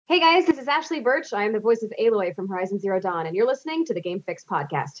Hey guys, this is Ashley Birch. I am the voice of Aloy from Horizon Zero Dawn, and you're listening to the Game Fix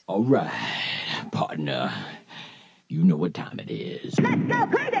podcast. All right, partner. You know what time it is. Let's go,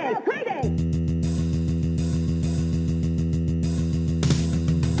 Payday!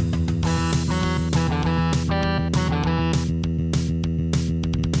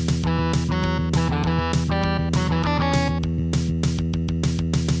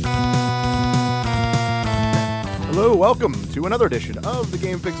 Hello, welcome to another edition of the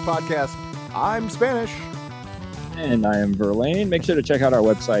Game Fix podcast. I'm Spanish. And I am Verlaine. Make sure to check out our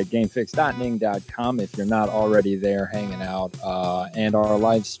website, gamefix.ning.com, if you're not already there hanging out. And our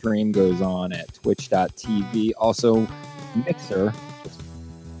live stream goes on at twitch.tv. Also, Mixer. Just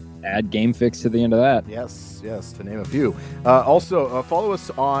add GameFix to the end of that. Yes, to name a few. Also, follow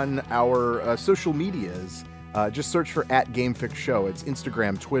us on our social medias. Just search for @GameFixShow. It's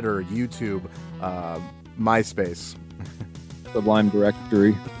Instagram, Twitter, YouTube, MySpace. Sublime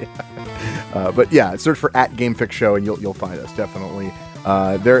directory. But yeah, search for @GameFixShow and you'll find us, definitely.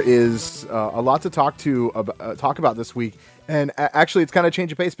 There is a lot to talk about this week, and actually it's kind of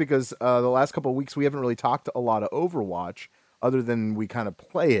change of pace because the last couple of weeks we haven't really talked a lot of Overwatch other than we kind of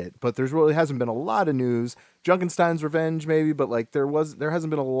play it, but there really hasn't been a lot of news. Junkenstein's Revenge maybe, but like there hasn't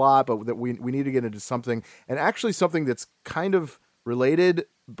been a lot, but that we need to get into something, and actually something that's kind of related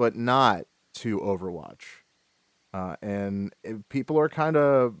but not to Overwatch. And people are kind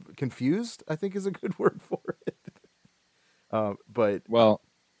of confused, I think is a good word for it. But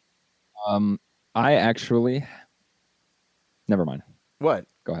I actually, never mind. What?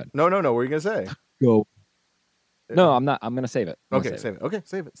 Go ahead. No. What are you gonna say? Go. No, I'm not. I'm gonna save it. Okay, save it. Okay,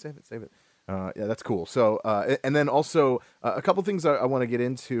 save it. Yeah, that's cool. So, and then also a couple things I want to get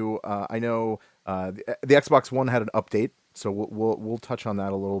into. I know the Xbox One had an update, so we'll touch on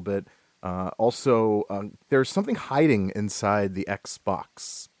that a little bit. Also, there's something hiding inside the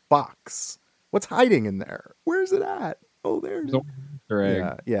Xbox box. What's hiding in there? Where's it at? Oh, there it is.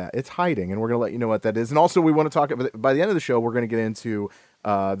 Yeah, it's hiding, and we're going to let you know what that is. And also, we want to talk about, by the end of the show, we're going to get into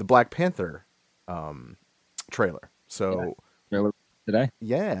the Black Panther trailer. So, trailer today?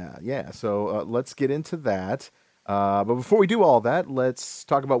 Yeah. So, let's get into that. But before we do all that, let's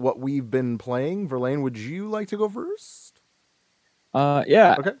talk about what we've been playing. Verlaine, would you like to go first?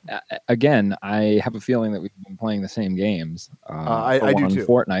 Yeah. Okay. Again, I have a feeling that we've been playing the same games. I do too.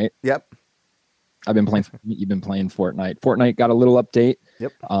 Fortnite. Yep. I've been playing. You've been playing Fortnite. Fortnite got a little update.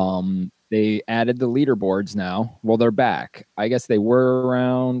 Yep. They added the leaderboards now. Well, they're back. I guess they were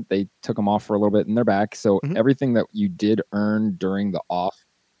around. They took them off for a little bit, and they're back. So everything that you did earn during the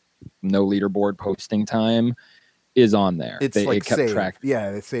no leaderboard posting time is on there. It kept saved. Track.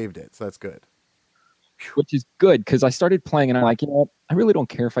 Yeah, they saved it, so that's good. Which is good because I started playing and I'm like, you know what? I really don't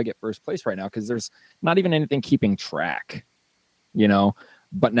care if I get first place right now because there's not even anything keeping track,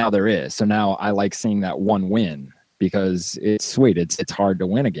 but now there is. So now I like seeing that one win because it's sweet. It's hard to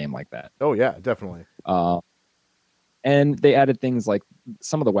win a game like that. Oh yeah, definitely. And they added things like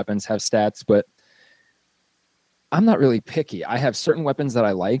some of the weapons have stats, but I'm not really picky. I have certain weapons that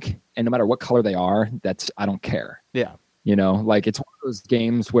I like, and no matter what color they are, I don't care. Yeah. Like it's one of those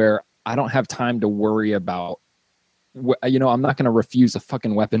games where I don't have time to worry about, I'm not going to refuse a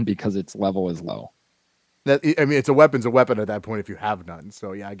fucking weapon because its level is low. It's a weapon's a weapon at that point if you have none.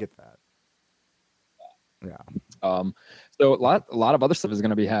 So yeah, I get that. Yeah. So a lot of other stuff is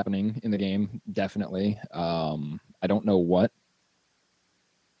going to be happening in the game. Definitely. I don't know what.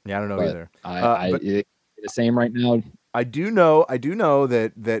 Yeah, I don't know either. It's the same right now. I do know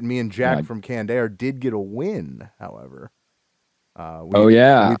that me and Jack from Canned Air did get a win, however. I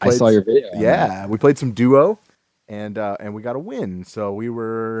saw your video. Yeah, we played some duo, and we got a win. So we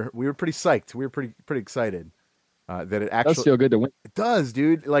were pretty psyched. We were pretty excited that it actually does feel good to win. It does,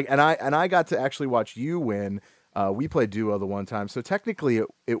 dude. Like, and I got to actually watch you win. We played duo the one time, so technically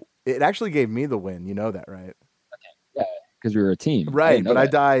it actually gave me the win. You know that, right? Yeah, because we were a team, right? But I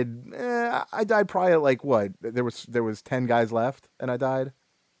died. I died probably at like what? There was 10 guys left, and I died.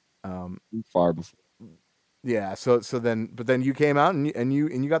 Far before. Yeah, so then you came out and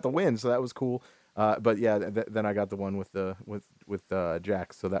you got the win, so that was cool. But yeah, then I got the one with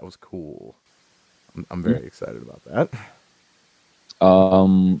Jack, so that was cool. I'm very excited about that.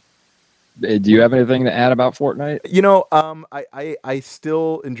 Do you have anything to add about Fortnite? I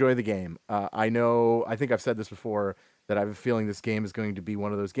still enjoy the game. I think I've said this before that I have a feeling this game is going to be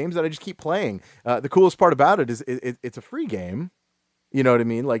one of those games that I just keep playing. The coolest part about it is it's a free game. You know what I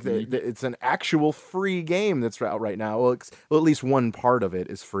mean? Like it's an actual free game that's out right now. Well, at least one part of it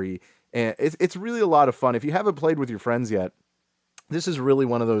is free, and it's really a lot of fun. If you haven't played with your friends yet, this is really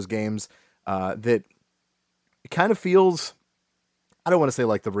one of those games that kind of feels I don't want to say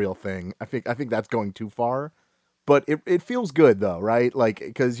like the real thing. I think that's going too far. But it feels good though, right? Like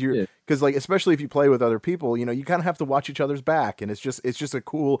because Yeah. like especially if you play with other people, you know, you kind of have to watch each other's back, and it's just a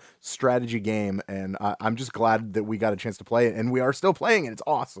cool strategy game, and I'm just glad that we got a chance to play it, and we are still playing it. It's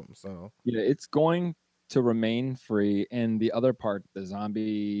awesome. So Yeah, it's going to remain free, and the other part, the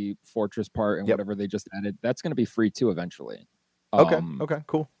zombie fortress part, and Yep. whatever they just added, that's going to be free too eventually. okay,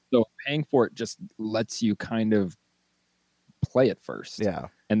 cool. So paying for it just lets you kind of play it first. Yeah.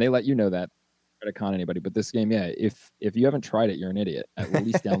 And they let you know that. Try to con anybody, but this game, yeah, if you haven't tried it, you're an idiot. At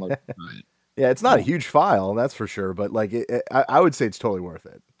least download it. And try it. Yeah, it's not a huge file, that's for sure, but like I would say it's totally worth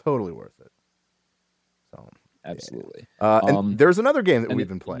it. Totally worth it. So Absolutely. and there's another game that and we've it-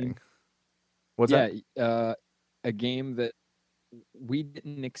 been playing. What's that? A game that we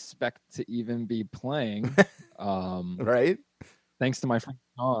didn't expect to even be playing. Right? Thanks to my friend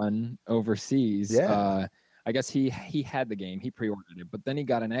John overseas. Yeah. I guess he had the game, he pre-ordered it, but then he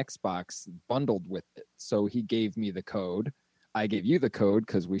got an Xbox bundled with it. So he gave me the code. I gave you the code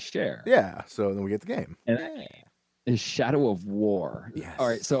because we share. Yeah. So then we get the game. And is Shadow of War. Yes. All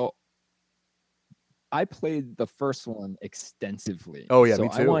right, so I played the first one extensively. Oh, yeah, so me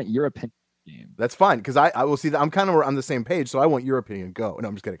I too. want your opinion. Game. That's fine because I will see that I'm kind of on the same page, so I want your opinion. Go. No,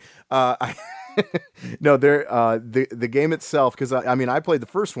 I'm just kidding. No, the game itself, because I mean I played the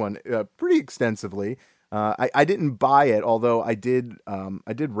first one pretty extensively. I didn't buy it, although I did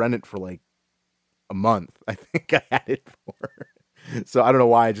rent it for like a month. I think I had it for. So I don't know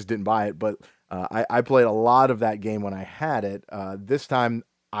why I just didn't buy it, but I played a lot of that game when I had it. This time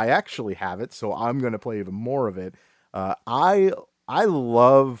I actually have it, so I'm going to play even more of it. I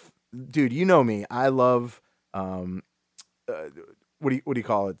love, dude. You know me. I love what do you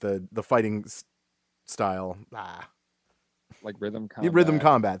call it? The fighting style. Like rhythm Yeah, combat. rhythm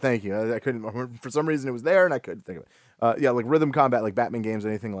combat. Thank you. I couldn't for some reason it was there and I couldn't think of it. Yeah, like rhythm combat, like Batman games,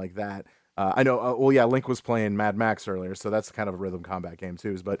 anything like that. I know. Well, yeah, Link was playing Mad Max earlier, so that's kind of a rhythm combat game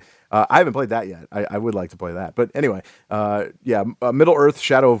too. But I haven't played that yet. I would like to play that. But anyway, yeah, Middle Earth: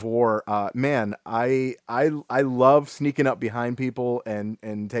 Shadow of War. Man, I love sneaking up behind people and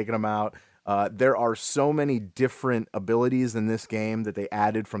taking them out. There are so many different abilities in this game that they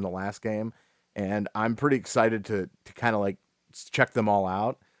added from the last game, and I'm pretty excited to kind of like check them all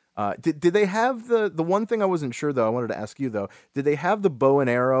out. Did they have the one thing I wasn't sure though? I wanted to ask you though. Did they have the bow and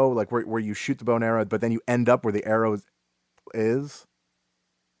arrow, like where you shoot the bow and arrow, but then you end up where the arrow is?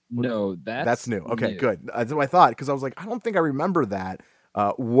 No, That's new. Okay, new. good. That's what I thought because I was like, I don't think I remember that.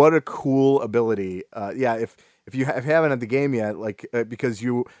 What a cool ability. Yeah, if you haven't had the game yet, like because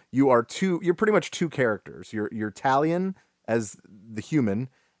you're pretty much two characters. You're Talion as the human,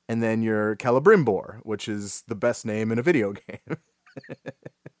 and then you're Celebrimbor, which is the best name in a video game.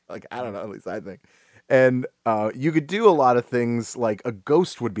 Like, I don't know, at least I think. And you could do a lot of things like a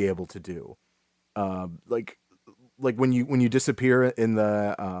ghost would be able to do. Like when you disappear in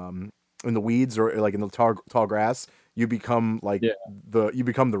the weeds or like in the tall grass, you become like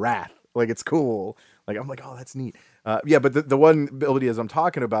the wrath. Like it's cool. Like I'm like, oh, that's neat. Yeah, but the one ability as I'm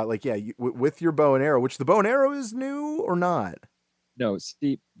talking about, like, yeah, with your bow and arrow, which the bow and arrow is new or not? No,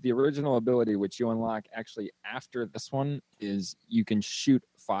 Steve, the original ability which you unlock actually after this one is you can shoot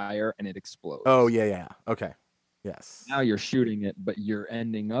fire and it explodes. Oh yeah. Okay. Yes. Now you're shooting it, but you're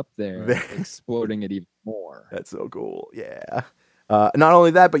ending up there exploding it even more. That's so cool. Yeah. Not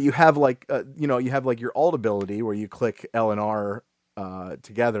only that, but you have like you have like your alt ability where you click L and R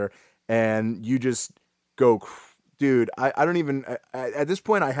together, and you just go, dude. I don't even at this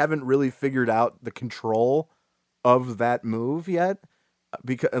point I haven't really figured out the control of that move yet,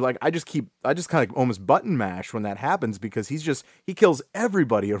 because like I just kind of almost button mash when that happens because he kills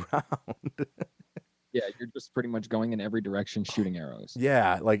everybody around. Yeah, you're just pretty much going in every direction shooting arrows.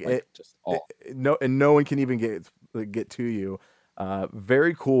 Yeah, like it just all. No one can even get to you.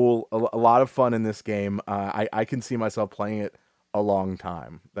 Very cool. A lot of fun in this game. I can see myself playing it a long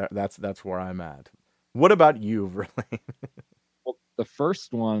time. That's where I'm at. What about you, Verlaine? Well, the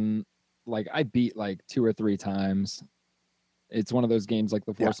first one, like I beat like 2 or 3 times. It's one of those games like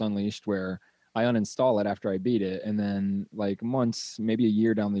The Force Unleashed where I uninstall it after I beat it, and then like months, maybe a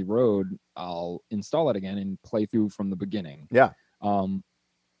year down the road, I'll install it again and play through from the beginning. Yeah. In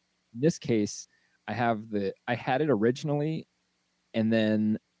this case, I had it originally, and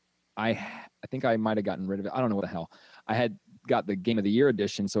then I think I might have gotten rid of it. I don't know what the hell. I had got the Game of the Year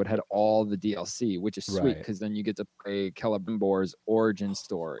edition, so it had all the DLC, which is sweet because then you get to play Celebrimbor's origin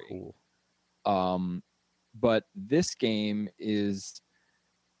story. Cool. But this game is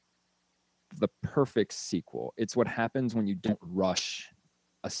the perfect sequel. It's what happens when you don't rush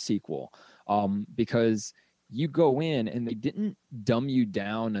a sequel, because you go in and they didn't dumb you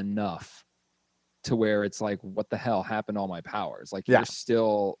down enough to where it's like, what the hell happened to all my powers? Like, you're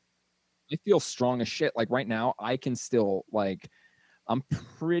still, I feel strong as shit. Like right now, I can still like, I'm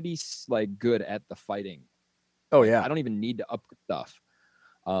pretty like good at the fighting. Oh yeah. I don't even need to upgrade stuff.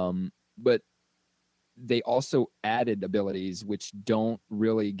 But they also added abilities which don't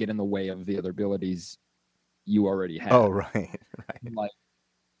really get in the way of the other abilities you already have. Oh, right. Like,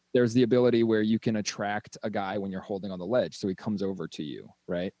 there's the ability where you can attract a guy when you're holding on the ledge, so he comes over to you,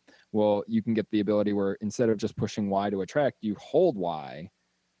 right? Well, you can get the ability where instead of just pushing Y to attract, you hold Y.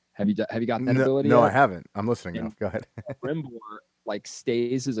 Have you got that ability? No, yet? I haven't. I'm listening now. Go ahead. Brimbor like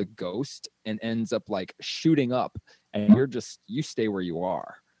stays as a ghost and ends up like shooting up, and you stay where you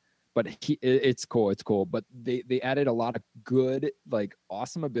are. But it's cool. But they added a lot of good, like,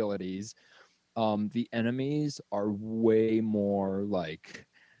 awesome abilities. The enemies are way more like,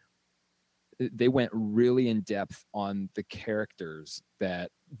 they went really in depth on the characters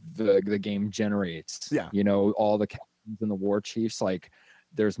that the game generates. Yeah. You know, all the captains and the war chiefs, like,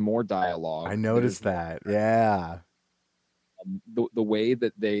 there's more dialogue. I noticed that. Yeah. The way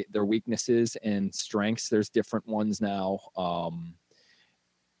that their weaknesses and strengths, there's different ones now.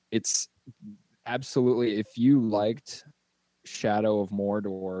 It's absolutely, if you liked Shadow of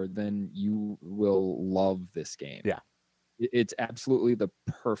Mordor, then you will love this game. Yeah. It's absolutely the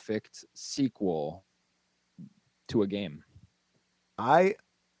perfect sequel to a game. I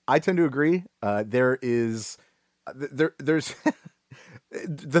tend to agree. There's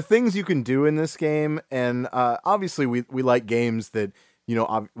the things you can do in this game, and obviously we like games that, you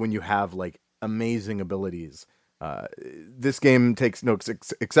know, when you have like amazing abilities. This game takes no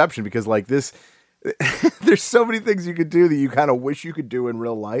exception, because like this, there's so many things you could do that you kind of wish you could do in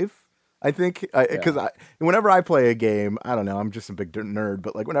real life. I think because whenever I play a game, I don't know, I'm just a big nerd,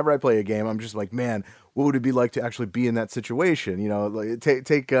 but like whenever I play a game, I'm just like, man, what would it be like to actually be in that situation? You know, like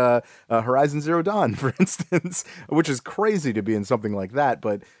take Horizon Zero Dawn, for instance, which is crazy to be in something like that.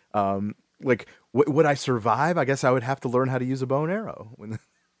 But like, would I survive? I guess I would have to learn how to use a bow and arrow.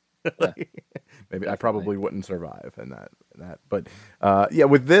 Maybe I probably wouldn't survive in that. But yeah,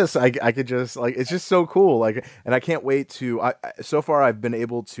 with this, I could just, like, it's just so cool. Like, and I can't wait to. So far I've been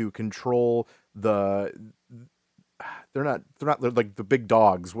able to control they're not they're like the big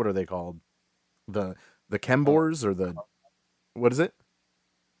dogs. What are they called? The Kembors, or the, what is it?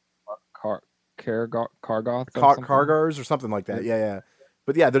 Kargars or something like that. Yeah.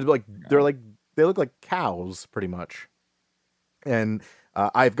 But yeah, they look like cows pretty much. And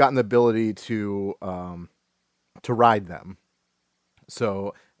I've gotten the ability to ride them.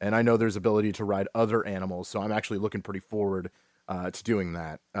 So, and I know there's ability to ride other animals, so I'm actually looking pretty forward to doing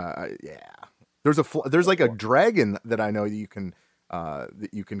that. Yeah, there's like a dragon that I know that you can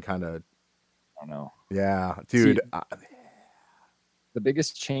kind of. I don't know. Yeah, dude. See, the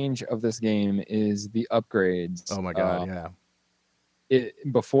biggest change of this game is the upgrades. Oh my god, yeah.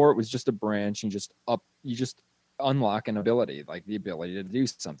 Before it was just a branch, and you just unlock an ability, like the ability to do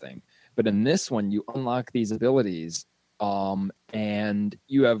something. But in this one, you unlock these abilities, and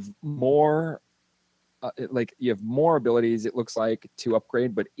you have more abilities, it looks like, to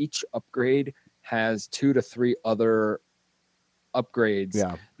upgrade, but each upgrade has 2 to 3 other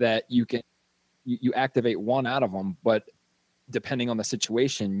upgrades that you can you activate one out of them, but depending on the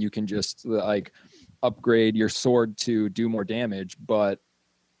situation, you can just like upgrade your sword to do more damage, but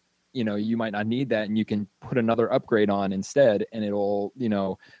you know, you might not need that, and you can put another upgrade on instead, and it'll, you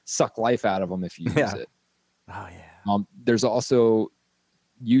know, suck life out of them if you use it. Oh yeah. There's also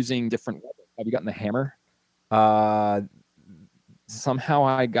using different weapons. Have you gotten the hammer? Somehow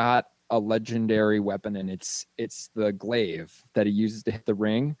I got a legendary weapon, and it's the glaive that he uses to hit the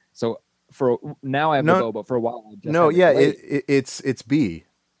ring. So for now I have the bow, but for a while I just it's B.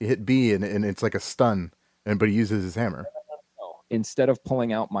 You hit B and it's like a stun, but he uses his hammer. Instead of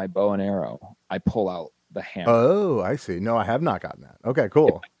pulling out my bow and arrow, I pull out the hammer. Oh, I see. No, I have not gotten that. Okay, cool.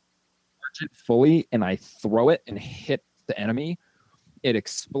 If I charge it fully and I throw it and hit the enemy, it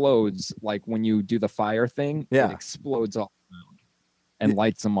explodes. Like when you do the fire thing, it explodes all around and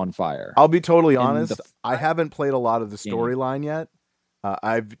lights them on fire. I'll be totally honest. I haven't played a lot of the storyline yet.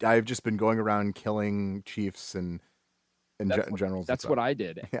 I've just been going around killing chiefs and generals. That's what I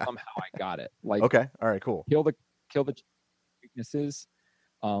did. Yeah. Somehow I got it. Like, okay, all right, cool. Kill the weaknesses.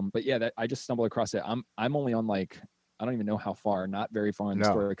 But yeah, that I just stumbled across it. I'm only on, like, I don't even know how far, not very far in the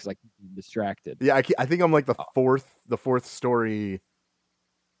story, because I keep distracted. Yeah, I think I'm like the fourth story,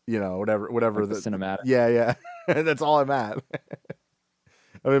 you know, whatever like the cinematic. Yeah. That's all I'm at.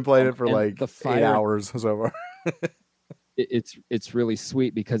 I've been playing it for like 8 hours so far. it's really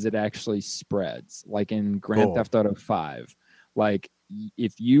sweet because it actually spreads. Like in Grand Cool. Theft Auto 5, like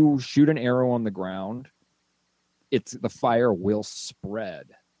if you shoot an arrow on the ground, the fire will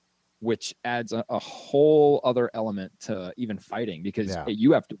spread, which adds a whole other element to even fighting because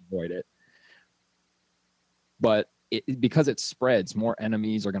you have to avoid it. But because it spreads, more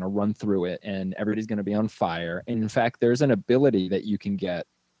enemies are going to run through it and everybody's going to be on fire. And in fact, there's an ability that you can get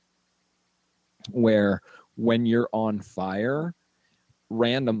where when you're on fire,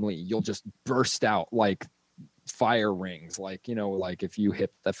 randomly, you'll just burst out like fire rings. Like, like if you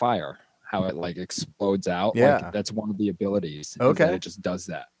hit the fire, how it like explodes out. Yeah. Like, that's one of the abilities. Okay. That it just does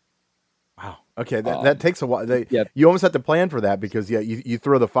that. Wow. Okay, that takes a while. Yeah. You almost have to plan for that because you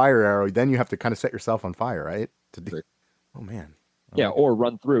throw the fire arrow, then you have to kind of set yourself on fire, right? Oh man. Yeah, or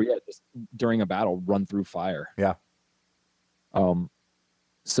run through. Yeah, just during a battle, run through fire. Yeah.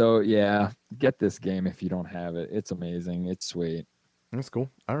 So yeah, get this game if you don't have it. It's amazing. It's sweet. That's cool.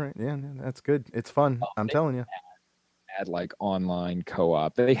 All right. Yeah, that's good. It's fun. I'm telling you. Add like online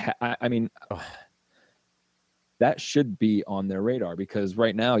co-op. I mean, that should be on their radar because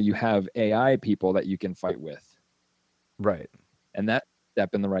right now you have AI people that you can fight with. Right. And that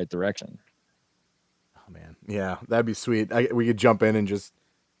step in the right direction. Oh man. Yeah, that'd be sweet. We could jump in and just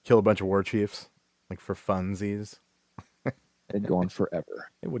kill a bunch of war chiefs, like for funsies. It'd go on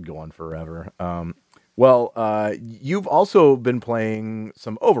forever. It would go on forever. Well, you've also been playing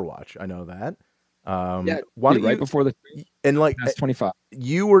some Overwatch. I know that. Before the and like past 25.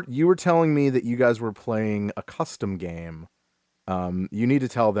 You were telling me that you guys were playing a custom game. You need to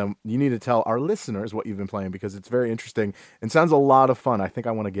tell our listeners what you've been playing because it's very interesting and sounds a lot of fun. I think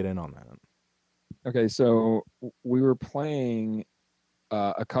I want to get in on that. Okay, so we were playing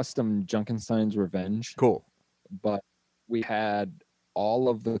a custom Junkenstein's Revenge. Cool. But we had all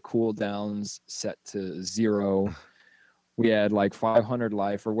of the cooldowns set to 0. We had like 500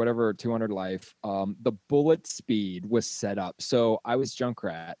 life or whatever, 200 life. The bullet speed was set up. So I was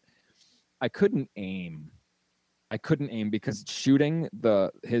Junkrat. I couldn't aim because shooting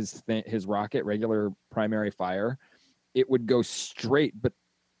his rocket, regular primary fire, it would go straight, but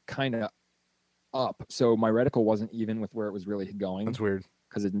kind of up. So my reticle wasn't even with where it was really going. That's weird.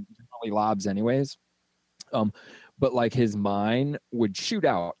 Because it generally lobs anyways. But like his mine would shoot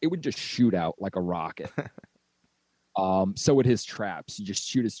out. It would just shoot out like a rocket. So would his traps. You just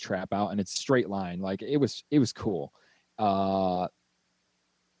shoot his trap out and it's straight line. Like it was cool.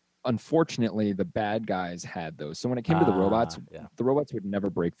 Unfortunately, the bad guys had those. So when it came to the robots, the robots would never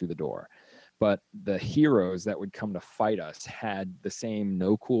break through the door. But the heroes that would come to fight us had the same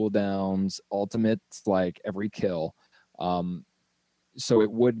no cooldowns, ultimates, like every kill. So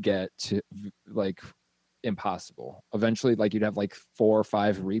it would get to like impossible. Eventually, like you'd have like 4 or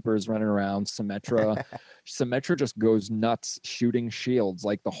 5 Reapers running around. Symmetra just goes nuts shooting shields.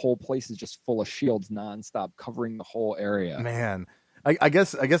 Like the whole place is just full of shields nonstop, covering the whole area. Man, I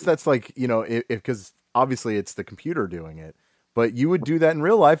guess that's like, because obviously it's the computer doing it, but you would do that in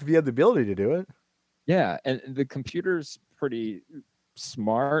real life if you had the ability to do it. Yeah, and the computer's pretty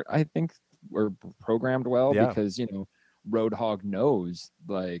smart, I think, or programmed well because, Roadhog knows,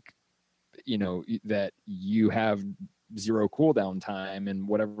 like, that you have 0 cooldown time and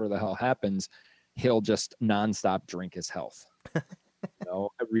whatever the hell happens, he'll just nonstop drink his health. A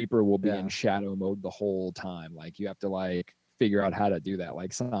Reaper will be in shadow mode the whole time. Like you have to like figure out how to do that.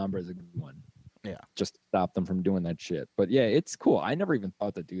 Like Sombra's a good one. Yeah. Just stop them from doing that shit. But yeah, it's cool. I never even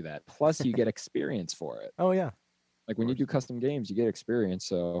thought to do that. Plus you get experience for it. Oh yeah. Like when you do custom games, you get experience.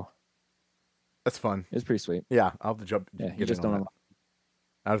 So that's fun. It's pretty sweet. Yeah. I'll have to jump. Yeah. You just don't.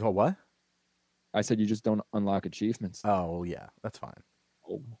 I was what? I said you just don't unlock achievements. Oh yeah. That's fine.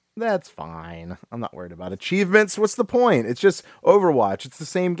 Oh. That's fine. I'm not worried about achievements. What's the point? It's just Overwatch. It's the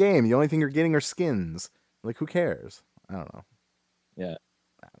same game. The only thing you're getting are skins. Like, who cares? I don't know. Yeah.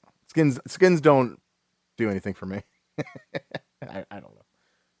 I don't know. Skins don't do anything for me. I don't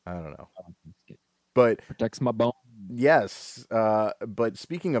know. But protects my bone. Yes. But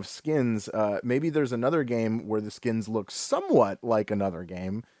speaking of skins, maybe there's another game where the skins look somewhat like another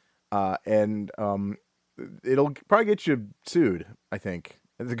game. And it'll probably get you sued, I think.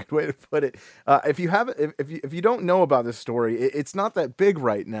 That's a good way to put it. If you don't know about this story, it's not that big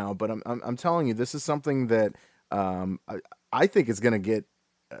right now, but I'm telling you, this is something that I think is going to get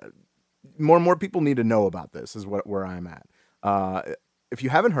more and more people need to know about. This is where I'm at. If you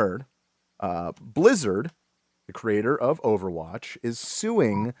haven't heard, Blizzard, the creator of Overwatch, is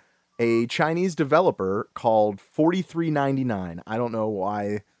suing a Chinese developer called 4399. I don't know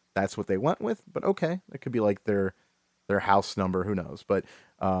why that's what they went with, but okay, it could be like their house number, who knows. But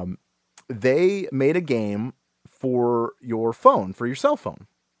they made a game for your phone, for your cell phone,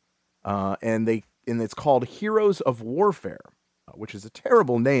 and it's called Heroes of Warfare, which is a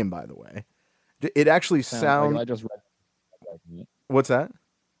terrible name, by the way. It actually sounds. Like I just read. What's that?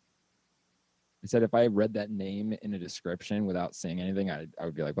 I said if I read that name in a description without saying anything, I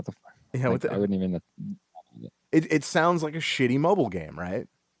would be like, "What the fuck?" Yeah, like, I wouldn't even. It sounds like a shitty mobile game, right?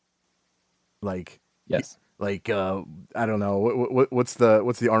 Like yes, like I don't know what's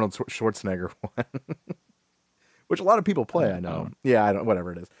the Arnold Schwarzenegger one, which a lot of people play. I know. Yeah, I don't.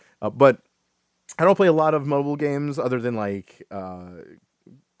 Whatever it is, but I don't play a lot of mobile games other than like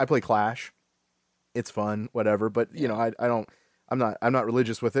I play Clash. It's fun, whatever. But you know, I don't. I'm not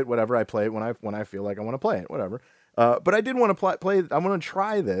religious with it. Whatever, I play it when I feel like I want to play it. Whatever. But I did want to play. I want to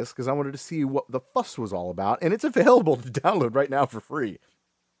try this because I wanted to see what the fuss was all about, and it's available to download right now for free.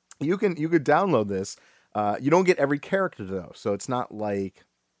 You could download this. You don't get every character though, so it's not like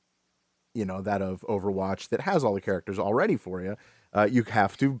that of Overwatch that has all the characters already for you. You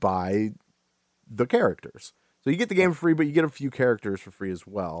have to buy the characters, so you get the game for free, but you get a few characters for free as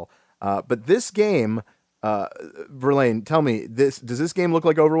well. But this game, Verlaine, tell me, does this game look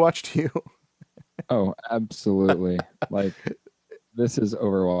like Overwatch to you? Oh, absolutely. Like, this is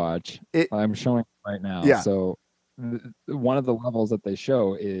Overwatch. I'm showing it right now. Yeah. So one of the levels that they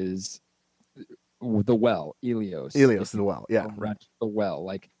show is the well, Ilios. Ilios in the well. Yeah, right. The well.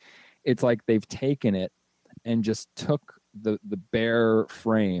 Like, it's like they've taken it and just took the bare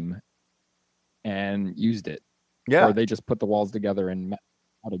frame and used it. Yeah. Or they just put the walls together and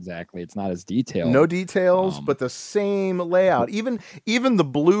not exactly. It's not as detailed. No details, but the same layout. Even the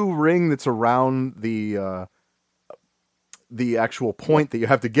blue ring that's around the actual point that you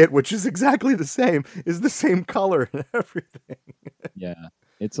have to get, which is exactly the same, is the same color and everything. Yeah.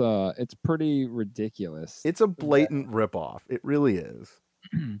 It's pretty ridiculous. It's a blatant ripoff. It really is.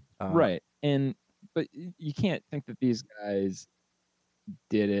 Right. But you can't think that these guys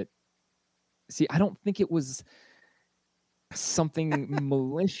did it. See, I don't think it was something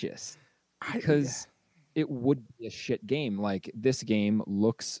malicious, because it would be a shit game. Like, this game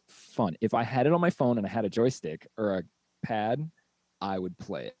looks fun. If I had it on my phone and I had a joystick or a pad, I would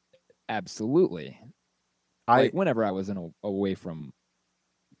play it. Absolutely. Whenever I was away from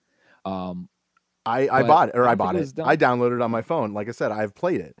I bought it, or I bought it. I downloaded it on my phone. Like I said, I've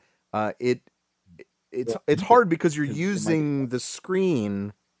played it. It's hard because you're using the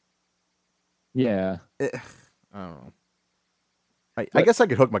screen. Yeah. I don't know. I guess I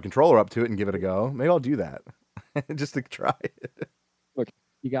could hook my controller up to it and give it a go. Maybe I'll do that just to try it. Look,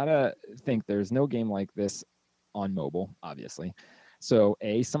 you gotta think there's no game like this on mobile, obviously. So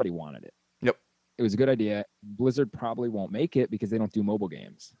somebody wanted it. Yep. It was a good idea. Blizzard probably won't make it because they don't do mobile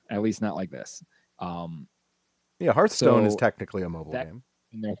games, at least not like this. Yeah, Hearthstone is technically a mobile game.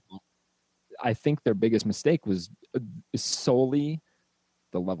 I think their biggest mistake was solely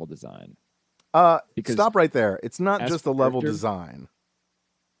the level design. Because stop right there. It's not just the level design.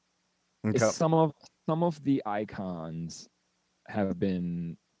 Okay. Some of the icons have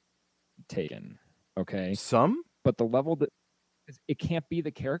been taken. Okay. Some? But the level that it can't be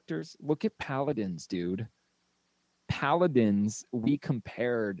the characters. Look at Paladins, dude. Paladins, we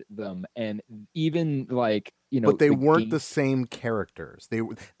compared them, and even like, but they weren't the same characters.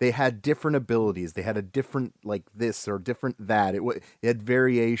 They had different abilities. They had a different like this or different that. It had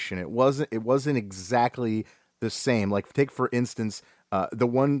variation. It wasn't exactly the same. Like, take for instance the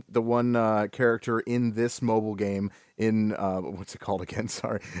one character in this mobile game in what's it called again?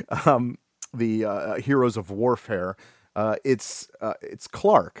 Sorry, the Heroes of Warfare. It's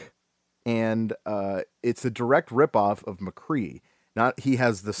Clark. And it's a direct ripoff of McCree. He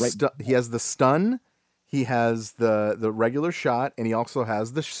has the he has the stun, he has the regular shot, and he also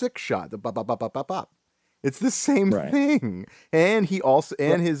has the sick shot. The bop bop bop bop bop bop. It's the same thing. And he also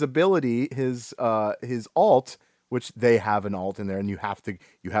his ability, his alt, which they have an alt in there, and you have to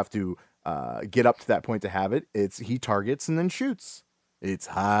get up to that point to have it. He targets and then shoots. It's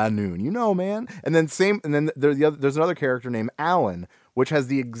high noon, man. And then there's another character named Alan, which has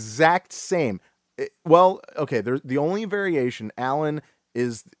the exact same. There's the only variation. Alan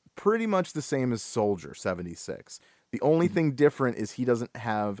is pretty much the same as Soldier 76. The only thing different is he doesn't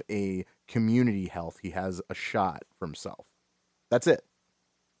have a community health. He has a shot for himself. That's it.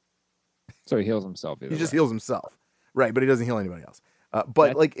 So he heals himself. He just heals himself, right? But he doesn't heal anybody else.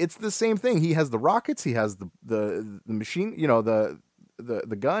 But it's the same thing. He has the rockets. He has the machine.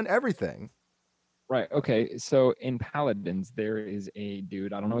 The gun, everything. Right. Okay. So in Paladins, there is a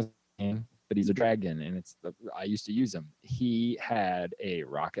dude. I don't know his name, but he's a dragon, and I used to use him. He had a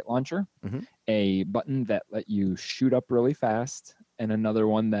rocket launcher, a button that let you shoot up really fast, and another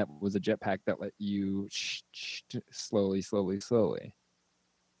one that was a jetpack that let you slowly.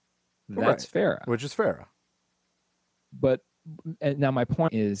 That's Farah. Which is Farah. But now my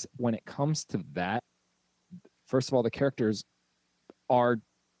point is, when it comes to that, first of all, the characters are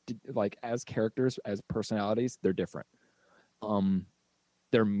like, as characters, as personalities, they're different.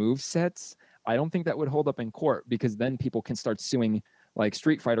 Their move sets, I don't think that would hold up in court, because then people can start suing. Like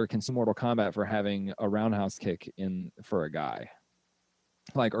Street Fighter can sue Mortal Kombat for having a roundhouse kick in for a guy,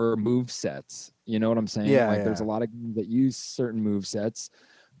 like, or move sets. You know what I'm saying? Yeah, like there's a lot of games that use certain move sets.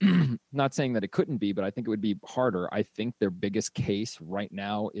 Not saying that it couldn't be, but I think it would be harder. I think their biggest case right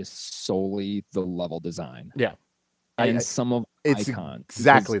now is solely the level design. Yeah, and some of it's Icon,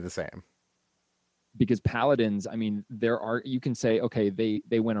 exactly the same. Because Paladins, I mean, you can say, okay,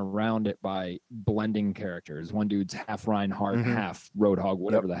 they went around it by blending characters. One dude's half Reinhardt, half Roadhog,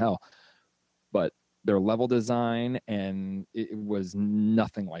 whatever the hell. But their level design, and it was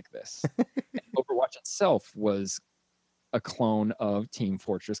nothing like this. Overwatch itself was a clone of Team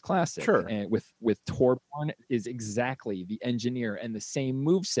Fortress Classic. Sure. And with Torbjorn is exactly the engineer and the same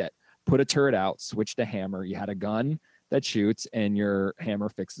move set. Put a turret out, switch to hammer. You had a gun that shoots, and your hammer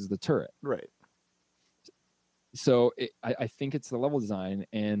fixes the turret. Right. So I think it's the level design.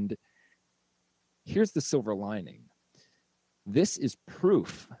 And here's the silver lining. This is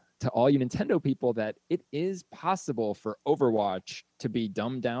proof to all you Nintendo people that it is possible for Overwatch to be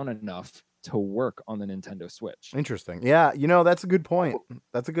dumbed down enough to work on the Nintendo Switch. Interesting. Yeah, that's a good point.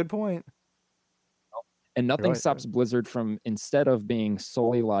 That's a good point. And nothing stops Blizzard from, instead of being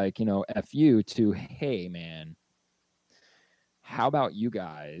solely like, F you, to, hey, man, how about you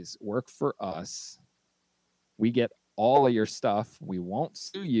guys work for us? We get all of your stuff. We won't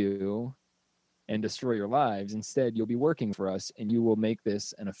sue you and destroy your lives. Instead, you'll be working for us, and you will make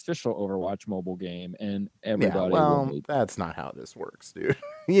this an official Overwatch mobile game, and everybody will. That's not how this works, dude.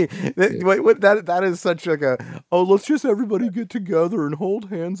 That is such like let's just everybody get together and hold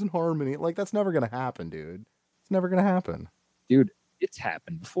hands in harmony. Like, that's never gonna happen, dude. It's never gonna happen. Dude, it's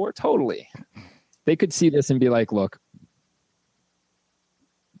happened before, totally. They could see this and be like, look,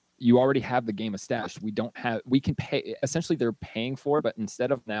 you already have the game established. We can pay. Essentially, they're paying for it, but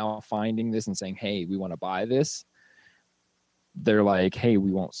instead of now finding this and saying, hey, we want to buy this, they're like, hey,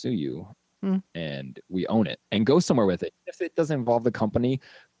 we won't sue you. And we own it, and go somewhere with it. If it doesn't involve the company,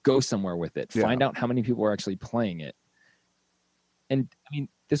 go somewhere with it. Yeah. Find out how many people are actually playing it. And I mean,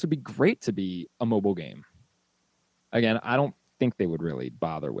 this would be great to be a mobile game. Again, I don't think they would really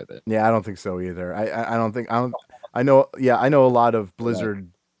bother with it. Yeah, I don't think so either. I know a lot of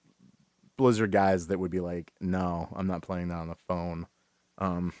Blizzard guys that would be like, no, I'm not playing that on the phone.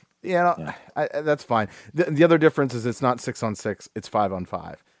 That's fine. The other difference is it's not 6-on-6, it's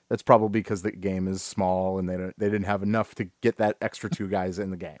 5-on-5. That's probably because the game is small and they didn't have enough to get that extra 2 guys in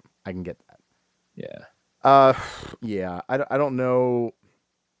the game. I can get that. Yeah. I don't know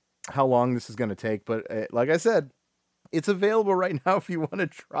how long this is going to take, but like I said, it's available right now if you want to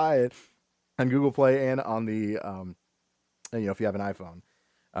try it on Google Play and on the if you have an iPhone.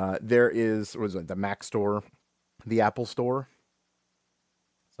 There is, the Mac Store, the Apple Store,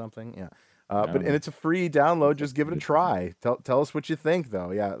 something, yeah. And it's a free download. Just give it a try. Tell us what you think,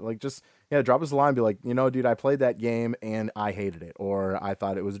 though. Yeah, drop us a line. Be like, dude, I played that game and I hated it, or I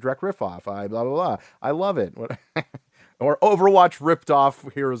thought it was a direct riff-off. I blah blah blah. I love it. Or Overwatch ripped off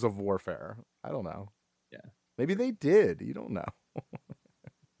Heroes of Warfare. I don't know. Yeah, maybe they did. You don't know.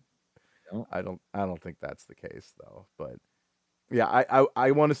 I don't think that's the case, though. But yeah,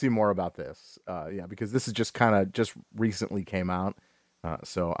 I want to see more about this. Because this is just recently came out.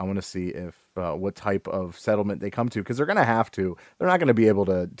 So I want to see if what type of settlement they come to, because they're going to have to. They're not going to be able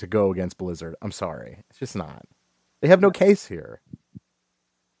to go against Blizzard. I'm sorry. It's just not. They have no case here.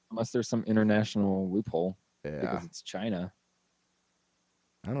 Unless there's some international loophole. Yeah. Because it's China.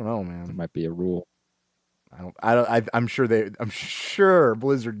 I don't know, man. There might be a rule. I'm sure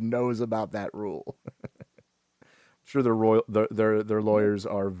Blizzard knows about that rule. I'm sure their lawyers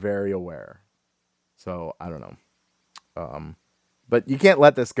are very aware. So I don't know. But you can't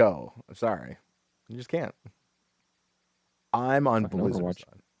let this go. I'm sorry. You just can't. I'm on Blizzard's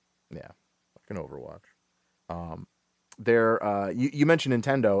side. Yeah. Fucking Overwatch. You mentioned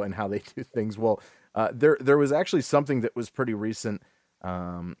Nintendo and how they do things. Well, there was actually something that was pretty recent.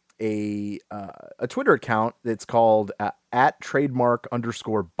 A Twitter account that's called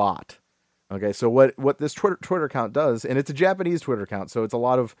 @trademark_bot. Okay, so what this Twitter account does, and it's a Japanese Twitter account, so it's a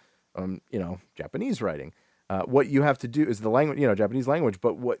lot of Japanese writing. What you have to do is the language, Japanese language.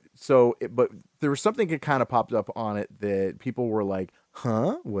 But there was something that kind of popped up on it that people were like,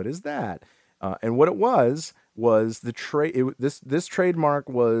 "Huh? What is that?" And what it was the trade. This trademark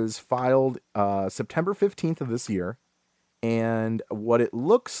was filed September 15th of this year, and what it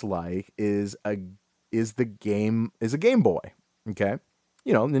looks like is a Game Boy. Okay.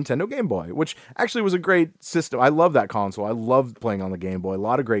 Nintendo Game Boy, which actually was a great system. I love that console. I loved playing on the Game Boy. A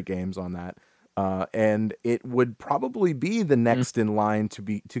lot of great games on that. And it would probably be the next in line to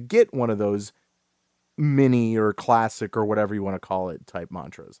get one of those mini or classic or whatever you want to call it type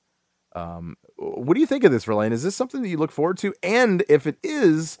mantras. What do you think of this, Verlaine? Is this something that you look forward to? And if it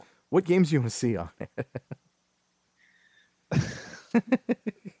is, what games do you want to see on it?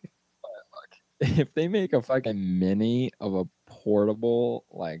 If they make a fucking mini of a portable,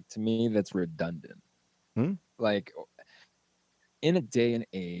 like, to me, that's redundant. Like, in a day and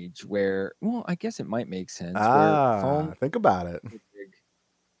age where, well, I guess it might make sense. Where phone, think about it.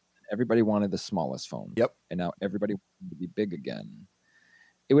 Everybody wanted the smallest phone. Yep. And now everybody wanted to be big again.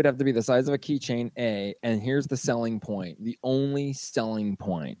 It would have to be the size of a keychain, and here's the selling point. The only selling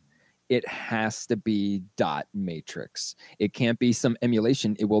point. It has to be dot matrix. It can't be some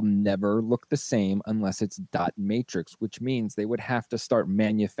emulation. It will never look the same unless it's dot matrix, which means they would have to start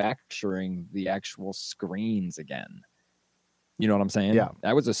manufacturing the actual screens again. You know what I'm saying? Yeah.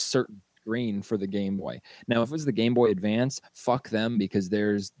 That was a certain screen for the Game Boy. Now, if it was the Game Boy Advance, fuck them, because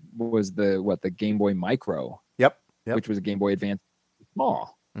was the Game Boy Micro. Yep. Which was a Game Boy Advance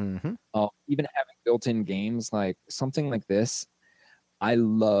small. Mm-hmm. Even having built-in games like something like this, I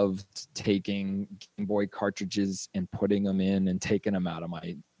loved taking Game Boy cartridges and putting them in and taking them out of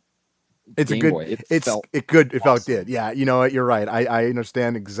my Game Boy. It felt good. Yeah, you know what? You're right. I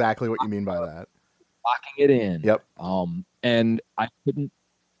understand exactly what you mean by that. Locking it in. Yep. And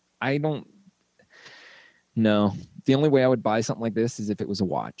no. The only way I would buy something like this is if it was a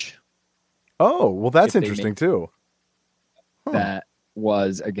watch. Oh, well, that's interesting too. That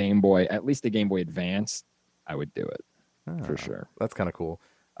was a Game Boy, at least a Game Boy Advance, I would do it. For sure. That's kind of cool.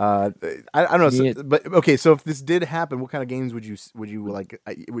 I don't know, but okay. So if this did happen, what kind of games would you like?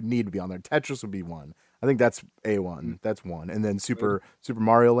 It would need to be on there. Tetris would be one. I think that's A1. That's one, and then Super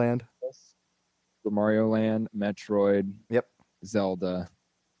Mario Land. Super Mario Land, Metroid. Yep. Zelda.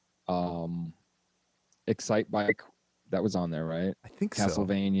 Excite Bike. That was on there, right? I think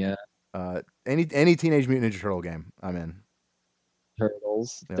Castlevania. So. Any Teenage Mutant Ninja Turtle game, I'm in.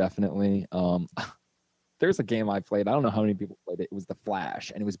 Turtles, definitely. There's a game I played. I don't know how many people played it. It was The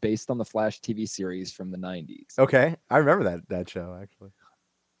Flash, and it was based on the Flash TV series from the 90s. Okay, I remember that show, actually.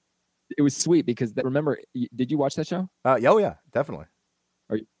 It was sweet because, remember, did you watch that show? Yeah, definitely.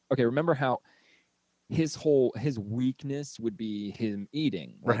 Okay, remember how his weakness would be him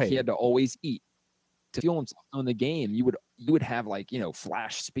eating. Like, right. He had to always eat to fuel himself. On the game, you would have, like,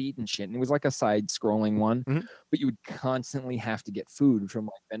 flash speed and shit, and it was like a side-scrolling one, but you would constantly have to get food from,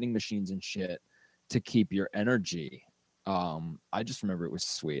 like, vending machines and shit to keep your energy. I just remember it was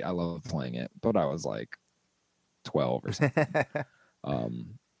sweet. I loved playing it, but I was like 12 or something. That's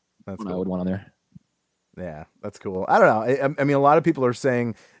cool. I would want on there. Yeah, that's cool. I don't know. I mean, a lot of people are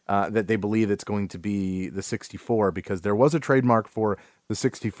saying that they believe it's going to be the 64 because there was a trademark for the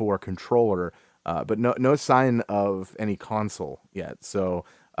 64 controller, but no sign of any console yet. So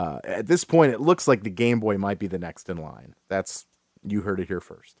at this point, it looks like the Game Boy might be the next in line. You heard it here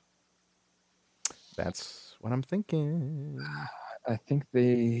first. That's what I'm thinking. I think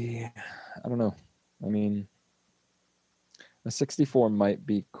I don't know. I mean, a 64 might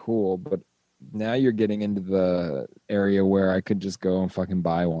be cool, but now you're getting into the area where I could just go and fucking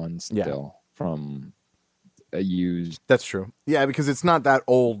buy one still from a used. That's true. Yeah, because it's not that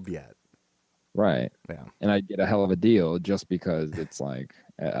old yet. Right. Yeah. And I'd get a hell of a deal just because it's like,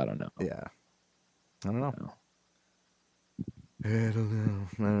 I don't know. Yeah. I don't know.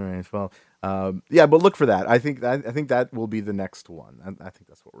 All right. Well, but look for that. I think that will be the next one. I think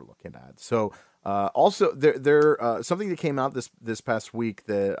that's what we're looking at. So, also there something that came out this past week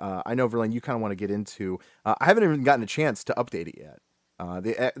that I know, Verlaine, you kind of want to get into. I haven't even gotten a chance to update it yet.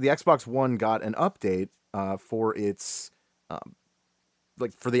 The Xbox One got an update for its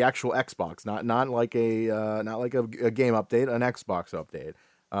like for the actual Xbox, not like a game update, an Xbox update.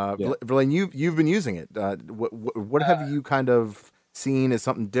 Verlaine, you've been using it. What have you kind of seen as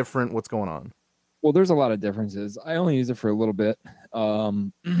something different? What's going on? Well, there's a lot of differences. I only use it for a little bit.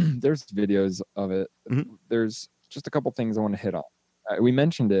 There's videos of it. Mm-hmm. There's just a couple things I want to hit on. We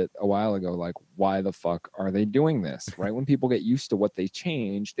mentioned it a while ago, like, why the fuck are they doing this? Right? When people get used to what they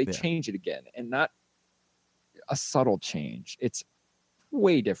change, they change it again, and not a subtle change. It's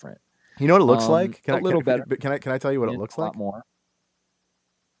way different. You know what it looks like? Better. Can I tell you what it looks like? A lot more.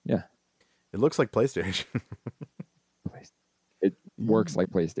 Yeah. It looks like PlayStation. works like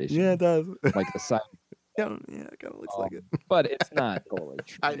PlayStation. Yeah, it does. Like the side, Yeah, it kind of looks like it. but it's not totally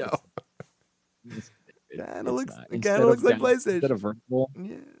true. I know. It Kinda looks not. kinda looks like PlayStation. Instead of vertical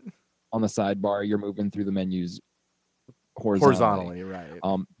Yeah. on the sidebar, you're moving through the menus Horizontally, right.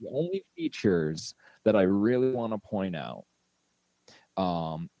 The only features that I really want to point out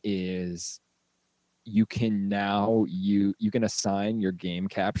is you can now you can assign your game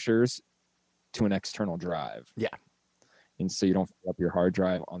captures to an external drive. Yeah. And so you don't fill up your hard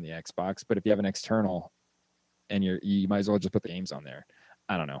drive on the Xbox, but if you have an external and you might as well just put the games on there.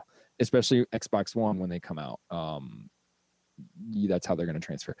 I don't know. Especially Xbox One when they come out. That's how they're going to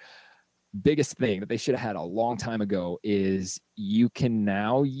transfer. Biggest thing that they should have had a long time ago is you can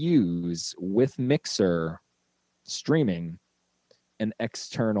now use with Mixer streaming an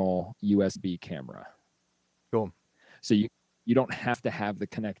external USB camera. Cool. So you don't have to have the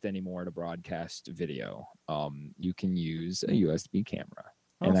Kinect anymore to broadcast video. You can use a USB camera.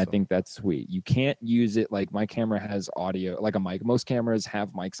 And I think that's sweet. You can't use it like my camera has audio, like a mic. Most cameras have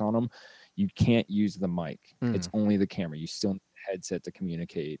mics on them. You can't use the mic. It's only the camera. You still need a headset to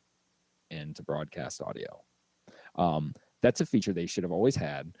communicate and to broadcast audio. That's a feature they should have always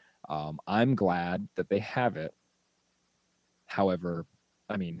had. I'm glad that they have it. However,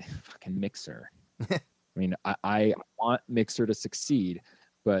 I mean, fucking Mixer. I mean, I want Mixer to succeed,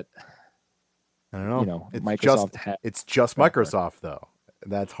 but I don't know. You know, it's Microsoft it's just Microsoft though.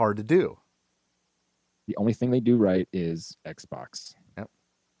 That's hard to do. The only thing they do right is Xbox. Yep.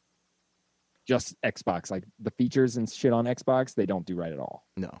 Just Xbox. Like the features and shit on Xbox, they don't do right at all.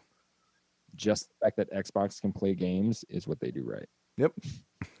 No. Just the fact that Xbox can play games is what they do right. Yep.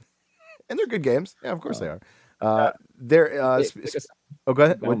 And they're good games. Yeah, of course they are. They're go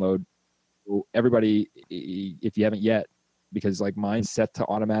ahead. Download. Everybody, if you haven't yet, because like mine's set to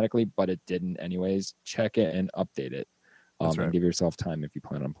automatically, but it didn't anyways, check it and update it. That's right. And give yourself time if you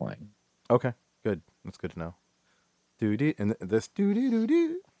plan on playing. Okay, good. That's good to know. Doody and this doody.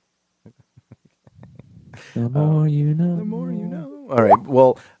 The more you know. The more you know. All right.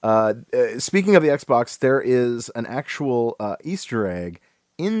 Well, speaking of the Xbox, there is an actual Easter egg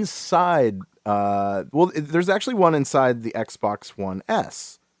inside. There's actually one inside the Xbox One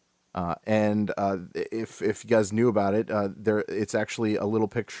S. And if you guys knew about it, it's actually a little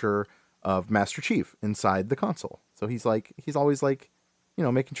picture of Master Chief inside the console. So he's always like,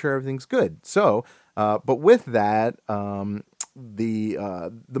 making sure everything's good. So, but with that, the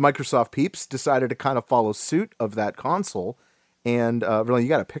Microsoft peeps decided to kind of follow suit of that console. And really, you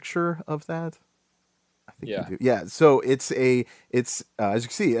got a picture of that? I think you do. Yeah. So it's as you can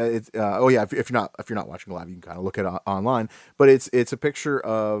see, if you're not watching live, you can kind of look at it online. But it's a picture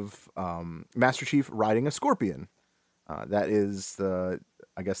of Master Chief riding a Scorpion. That is the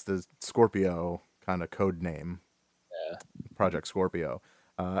Scorpio kind of code name. Yeah. Project Scorpio.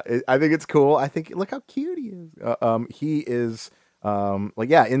 I think it's cool. I think look how cute he is. He is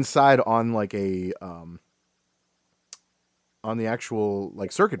inside on like a on the actual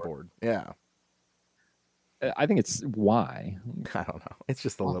like circuit board. Yeah. I think it's why. I don't know. It's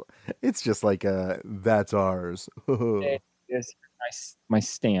just a little. It's just like that's ours. Yes, my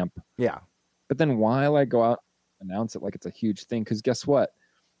stamp. Yeah. But then why like go out and announce it like it's a huge thing? Because guess what?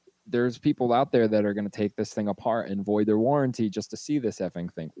 There's people out there that are going to take this thing apart and void their warranty just to see this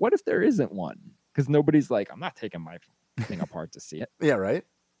effing thing. What if there isn't one? Because nobody's like, I'm not taking my thing apart to see it. Yeah, right.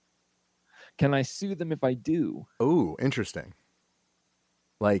 Can I sue them if I do? Oh, interesting.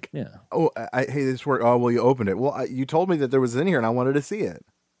 Like, yeah. Oh, hey, this worked. Oh, well, you opened it. Well, you told me that there was in here, and I wanted to see it.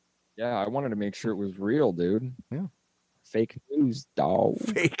 Yeah, I wanted to make sure it was real, dude. Yeah. Fake news, dog.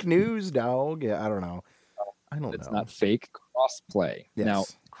 Fake news, dog. Yeah, I don't know. It's not fake. Crossplay. Yes. Now,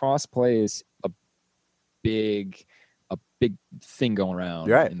 crossplay is a big thing going around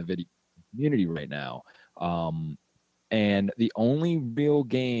in the video community right now. And the only real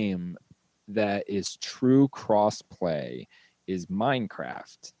game that is true crossplay is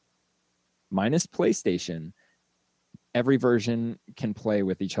Minecraft. Minus PlayStation, every version can play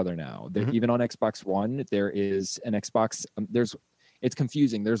with each other now. Even on Xbox One, there is an Xbox. It's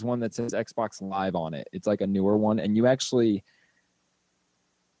confusing. There's one that says Xbox Live on it. It's like a newer one, and you actually,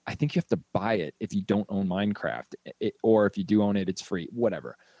 I think you have to buy it if you don't own Minecraft, or if you do own it, it's free.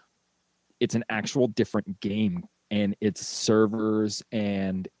 Whatever. It's an actual different game, and it's servers,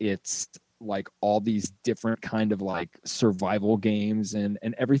 and it's like all these different kind of like survival games and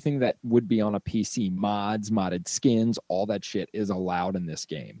everything that would be on a PC, mods, modded skins, all that shit is allowed in this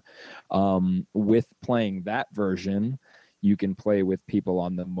game. With playing that version, you can play with people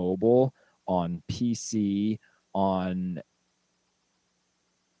on the mobile, on PC, on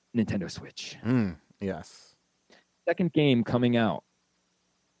Nintendo Switch. Yes. Second game coming out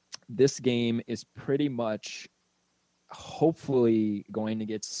this game is pretty much hopefully going to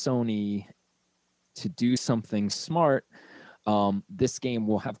get Sony to do something smart. This game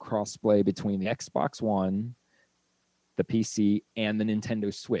will have crossplay between the Xbox One, the PC, and the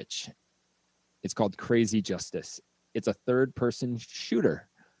Nintendo Switch. It's called Crazy Justice. It's a third-person shooter,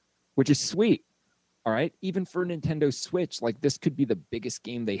 which is sweet. All right, even for Nintendo Switch, like this could be the biggest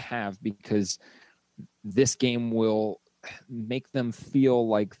game they have, because this game will make them feel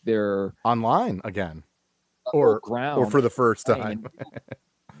like they're online again, or for the first time.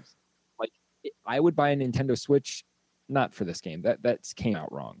 Like, I would buy a Nintendo Switch, not for this game. That came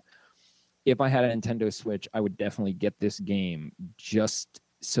out wrong. If I had a Nintendo Switch, I would definitely get this game just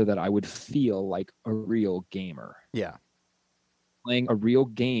so that I would feel like a real gamer. Yeah. Playing a real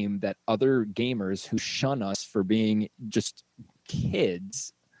game that other gamers who shun us for being just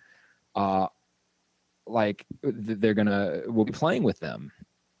kids, like we'll be playing with them.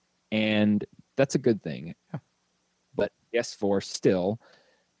 And that's a good thing. Yeah. But PS4 still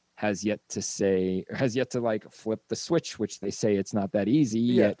has yet to like flip the switch, which they say it's not that easy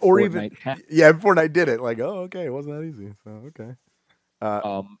yet. Or Fortnite did it. Like, oh, okay, it wasn't that easy. So okay.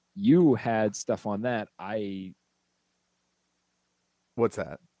 You had stuff on that. What's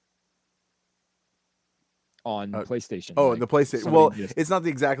that? On PlayStation. Oh, the PlayStation. Well, it's not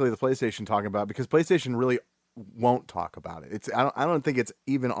exactly the PlayStation talking about, because PlayStation really won't talk about it. I don't think it's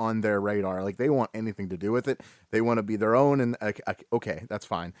even on their radar. Like, they want anything to do with it. They want to be their own, and okay, that's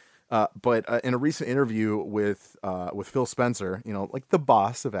fine. But in a recent interview with Phil Spencer, like the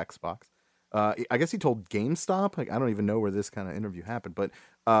boss of Xbox, I guess he told GameStop. Like, I don't even know where this kind of interview happened, but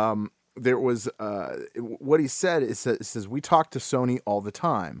there was what he said. It says we talk to Sony all the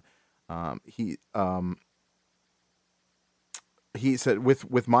time. He said with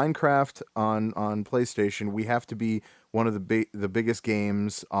Minecraft on PlayStation, we have to be one of the biggest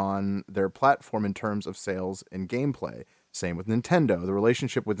games on their platform in terms of sales and gameplay. Same with Nintendo. The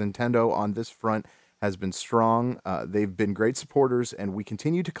relationship with Nintendo on this front has been strong. They've been great supporters, and we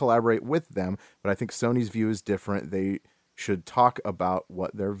continue to collaborate with them. But I think Sony's view is different. They should talk about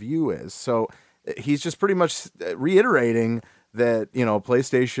what their view is. So he's just pretty much reiterating that,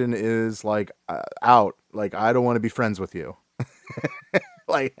 PlayStation is like out. Like, I don't want to be friends with you.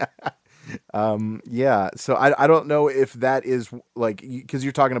 Like, yeah. So I don't know if that is like, because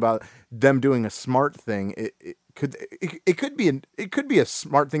you're talking about them doing a smart thing. It could be a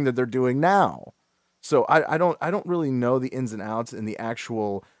smart thing that they're doing now. So I don't really know the ins and outs and the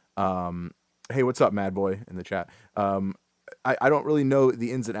actual. Hey, what's up, Mad Boy, in the chat? I don't really know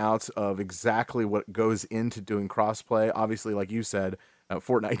the ins and outs of exactly what goes into doing crossplay. Obviously, like you said,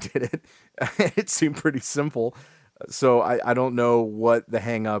 Fortnite did it. It seemed pretty simple. So I don't know what the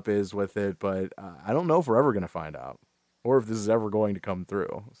hang up is with it, but I don't know if we're ever going to find out, or if this is ever going to come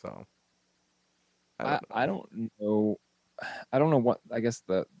through. So I don't know. I don't know what, I guess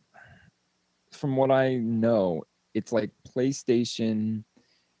from what I know, it's like PlayStation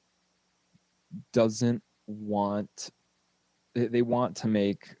doesn't want, they want to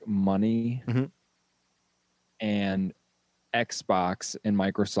make money, mm-hmm. and Xbox and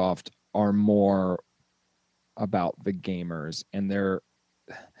Microsoft are more about the gamers, and they're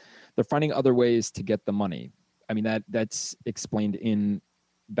finding other ways to get the money. I mean, that's explained in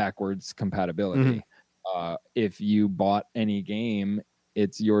backwards compatibility. Mm-hmm. If you bought any game,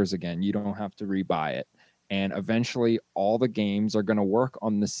 it's yours again. You don't have to rebuy it. And eventually all the games are going to work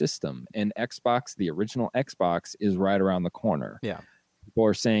on the system. And Xbox, the original Xbox, is right around the corner. Yeah. People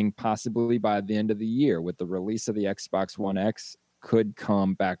are saying possibly by the end of the year, with the release of the Xbox One X, could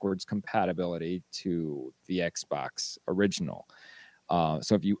come backwards compatibility to the Xbox original.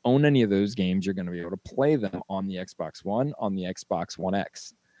 So if you own any of those games, you're going to be able to play them on the Xbox One, on the Xbox One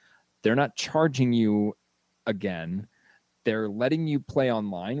X. They're not charging you again. They're letting you play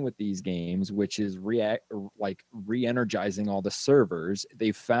online with these games, which is re-energizing all the servers.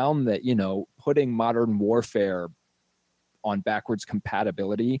 They found that, putting Modern Warfare on backwards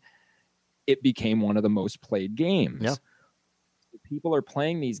compatibility, it became one of the most played games. Yeah. People are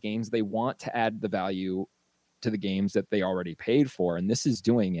playing these games. They want to add the value to the games that they already paid for. And this is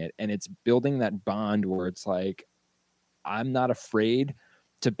doing it. And it's building that bond where it's like, I'm not afraid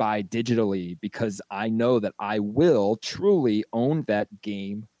to buy digitally because I know that I will truly own that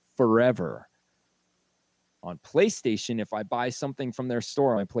game forever. On PlayStation, if I buy something from their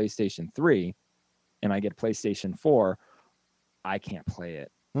store on my PlayStation 3 and I get PlayStation 4, I can't play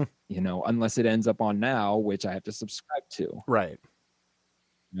it, unless it ends up on Now, which I have to subscribe to. Right.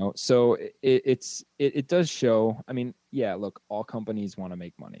 So it does show. I mean, yeah, look, all companies want to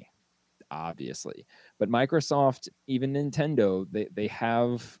make money, obviously, but Microsoft, even Nintendo, they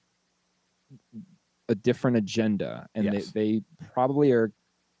have a different agenda, and Yes. they probably are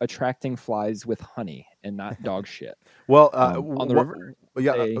attracting flies with honey and not dog shit. Well, On the river,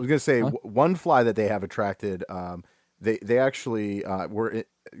 yeah, I they- was gonna say huh? one fly that they have attracted. They actually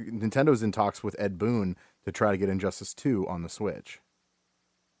Nintendo's in talks with Ed Boon to try to get Injustice 2 on the Switch.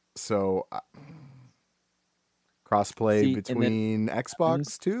 So crossplay See, and then- between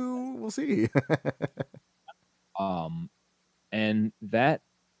Xbox 2, we'll see. And that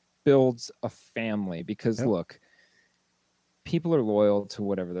builds a family because Yep. look, people are loyal to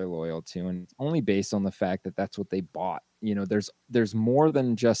whatever they're loyal to, and it's only based on the fact that that's what they bought. You know, there's more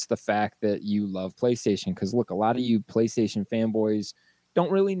than just the fact that you love PlayStation, because look, a lot of you PlayStation fanboys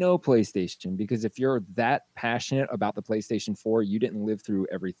don't really know PlayStation, because if you're that passionate about the PlayStation 4, you didn't live through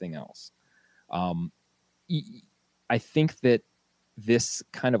everything else. I think that this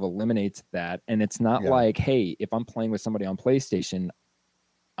kind of eliminates that, and it's not Yeah. like, hey, if I'm playing with somebody on PlayStation,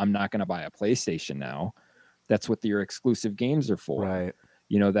 I'm not going to buy a PlayStation now. That's what your exclusive games are for. Right.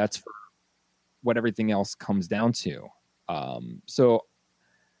 You know, that's for what everything else comes down to. So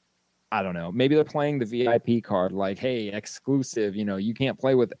I don't know. Maybe they're playing the VIP card, like, hey, exclusive, you know, you can't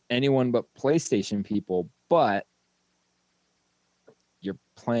play with anyone but PlayStation people, but you're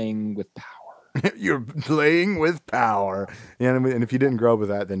playing with power. You're playing with power. Yeah, and if you didn't grow up with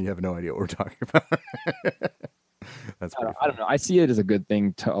that, then you have no idea what we're talking about. That's pretty I don't know. I see it as a good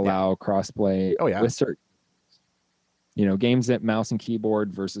thing to allow crossplay. Oh, yeah. With certain, you know, games that mouse and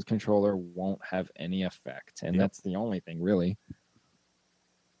keyboard versus controller won't have any effect, and Yep. that's the only thing really.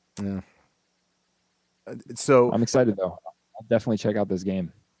 Yeah. So I'm excited though. I'll definitely check out this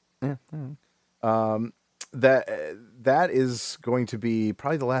game. yeah, that is going to be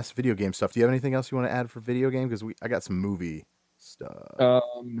probably the last video game stuff. Do you have anything else you want to add for video game? Because I got some movie stuff.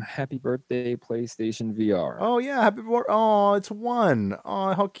 Happy birthday, PlayStation VR. Oh yeah, happy birthday! Oh, it's one.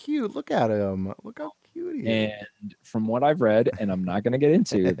 Oh, how cute! Look at him. Look how cute he is. And from what I've read, and I'm not going to get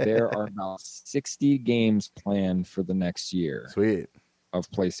into, there are about 60 games planned for the next year Sweet. of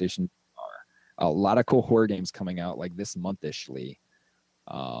PlayStation VR. A lot of cool horror games coming out like this monthishly.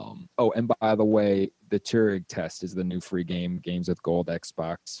 Oh, and by the way, the Turing Test is the new free game, Games with Gold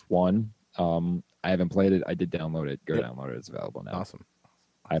Xbox One. I haven't played it. I did download it. Go download it. It's available now. Awesome.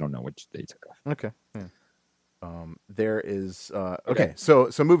 I don't know which they took off. Okay. Yeah. There is okay. So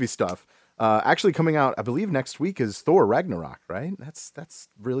movie stuff. Actually coming out, I believe next week is Thor Ragnarok. Right. That's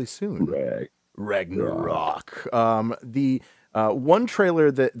really soon. Ragnarok. The one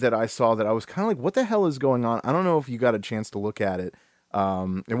trailer that I saw that I was kind of like, what the hell is going on? I don't know if you got a chance to look at it.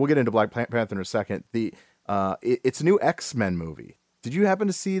 And we'll get into Black Panther in a second. It's a new X-Men movie. Did you happen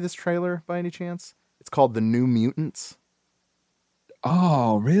to see this trailer by any chance? It's called The New Mutants.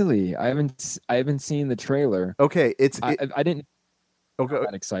 Oh, really? I haven't seen the trailer. Okay, I didn't. okay. I'm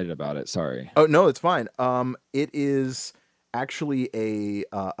not excited about it. Sorry. Oh no, it's fine. It is actually a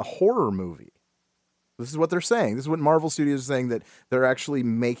horror movie. This is what they're saying. This is what Marvel Studios is saying, that they're actually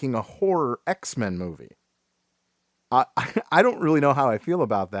making a horror X-Men movie. I don't really know how I feel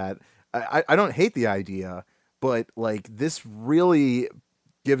about that. I don't hate the idea, but like this really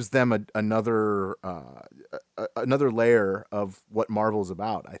gives them another layer of what Marvel's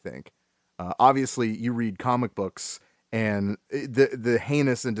about, I think. Obviously, you read comic books and the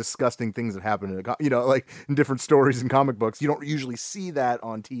heinous and disgusting things that happen like in different stories in comic books. You don't usually see that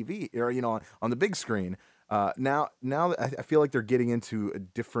on TV or on the big screen. Now I feel like they're getting into a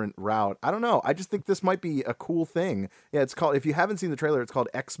different route. I don't know. I just think this might be a cool thing. Yeah, it's called, if you haven't seen the trailer, it's called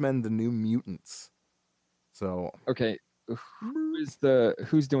X-Men: The New Mutants. So Okay.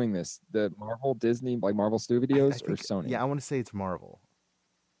 Who's doing this? The Marvel, Disney, like Marvel Studios, I or think, Sony? yeah, I want to say it's Marvel.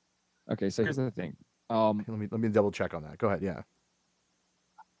 Okay, so here's the thing. Let me double check on that. Go ahead. Yeah.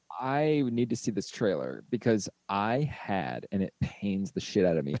 I need to see this trailer because I had, and it pains the shit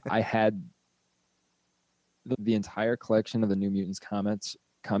out of me. I had the entire collection of the New Mutants comics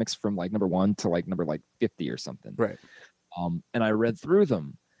from like number 1 to like number 50 or something. Right. And I read through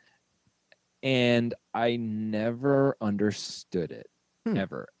them, and I never understood it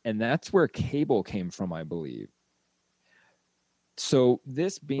ever. And that's where Cable came from, I believe. So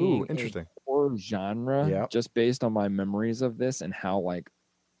this being interesting. a horror genre, just based on my memories of this and how I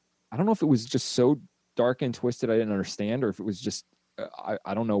don't know if it was just so dark and twisted I didn't understand, or if it was just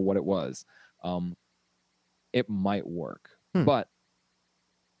I don't know what it was. It might work, but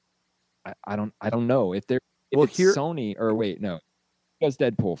I don't know if it's Sony or wait, no, it was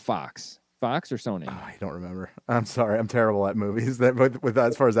Deadpool, Fox or Sony. Oh, I don't remember. I'm sorry. I'm terrible at movies. With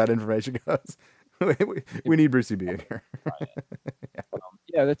as far as that information goes, we need Brucey B in here.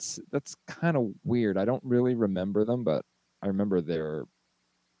 Yeah, that's kind of weird. I don't really remember them, but I remember they're,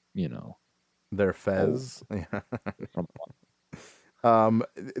 Their Fez.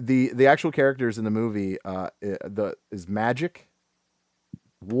 The actual characters in the movie is Magic,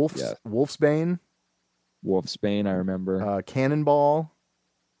 Wolfsbane, I remember. Cannonball.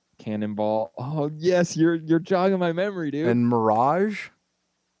 Oh yes, you're jogging my memory, dude. And Mirage.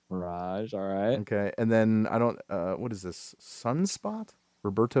 All right. Okay, and then I don't. What is this? Sunspot.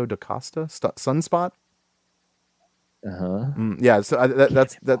 Roberto da Costa. Sunspot. Yeah. So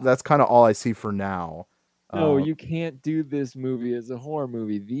that's kind of all I see for now. No, you can't do this movie as a horror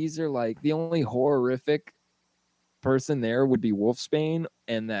movie. These are like the only horrific person there would be Wolfsbane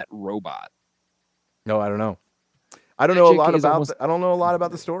and that robot. No, I don't know. I don't know a lot about. I don't know a lot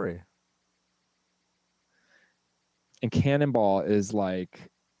about the story. And Cannonball is like,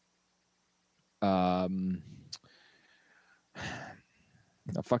 a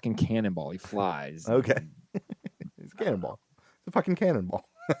fucking cannonball. He flies. Okay, it's a cannonball. It's a fucking cannonball.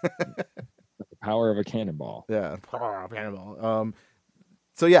 The power of a cannonball. Yeah, power of a cannonball.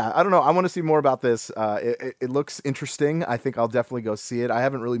 So yeah, I don't know. I want to see more about this. It looks interesting. I think I'll definitely go see it. I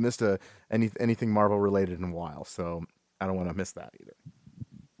haven't really missed anything Marvel related in a while, so I don't want to miss that either.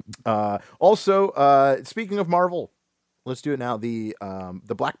 Also, speaking of Marvel, let's do it now. The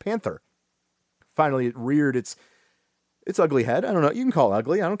Black Panther finally reared its ugly head. I don't know. You can call it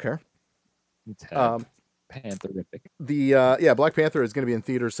ugly. I don't care. It's Pantherific. The Black Panther is going to be in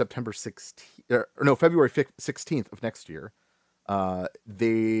theaters February 16th of next year.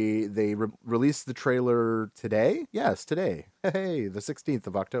 They released the trailer today. Yes, today. Hey, the 16th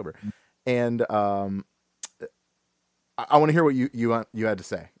of October. And I want to hear what you had to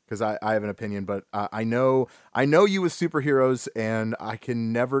say, because I have an opinion, but I know you with superheroes, and I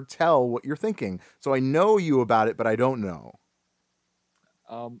can never tell what you're thinking. So I know you about it, but I don't know.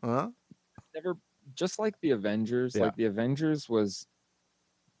 Never, just like the Avengers. Yeah. Like the Avengers was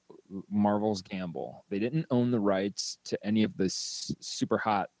Marvel's gamble. They didn't own the rights to any of the super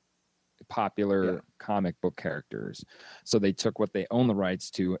hot, popular comic book characters, so they took what they own the rights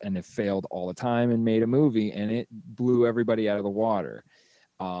to, and it failed all the time, and made a movie, and it blew everybody out of the water.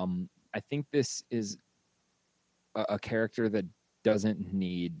 I think this is a character that doesn't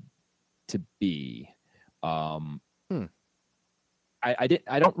need to be. I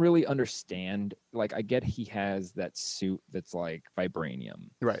don't really understand. Like, I get he has that suit that's like vibranium,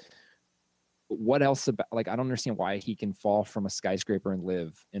 right? But what else about, like, I don't understand why he can fall from a skyscraper and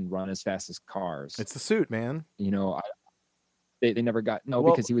live and run as fast as cars. It's the suit, man. You know, they never got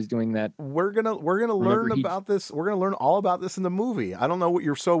because he was doing that. We're gonna learn about this. We're gonna learn all about this in the movie. I don't know what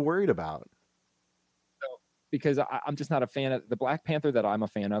you're so worried about. Because I'm just not a fan of the Black Panther. That I'm a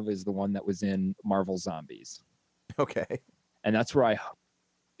fan of is the one that was in Marvel Zombies. Okay. And that's where I hope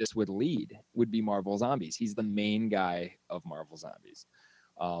this would be Marvel Zombies. He's the main guy of Marvel Zombies.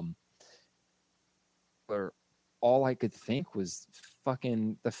 All I could think was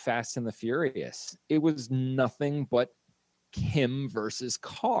fucking the Fast and the Furious. It was nothing but him versus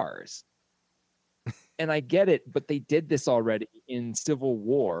cars. And I get it, but they did this already in Civil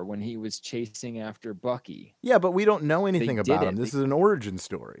War when he was chasing after Bucky. Yeah, but we don't know anything about him. This is an origin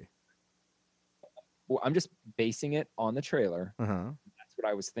story. Well, I'm just basing it on the trailer. Uh-huh. That's what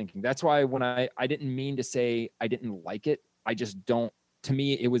I was thinking. That's why when I didn't mean to say I didn't like it. I just don't. To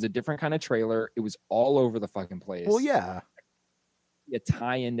me, it was a different kind of trailer. It was all over the fucking place. Well, yeah. A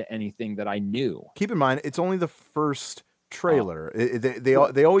tie into anything that I knew. Keep in mind, it's only the first trailer. They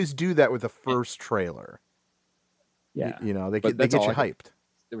always do that with the first trailer. Yeah. You know, they get you hyped.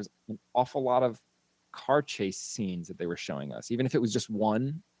 There was an awful lot of car chase scenes that they were showing us. Even if it was just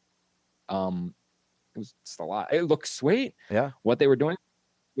one, it was just a lot. It looked sweet. Yeah. What they were doing,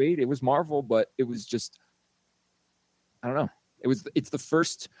 sweet. It was Marvel, but it was just, I don't know. It's the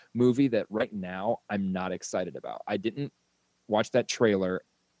first movie that right now I'm not excited about. I didn't watch that trailer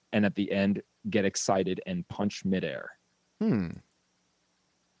and at the end get excited and punch midair. If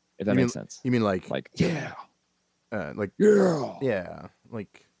that makes sense. You mean like yeah. Like yeah. Yeah.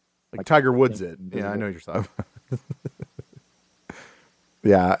 Like Tiger Woods it. Yeah, I know what you're talking about.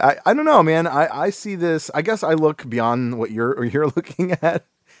 Yeah, I don't know, man. I see this. I guess I look beyond what you're looking at.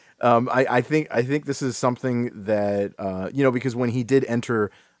 I think this is something that because when he did enter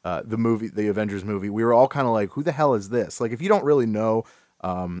the Avengers movie, we were all kind of like, who the hell is this? Like, if you don't really know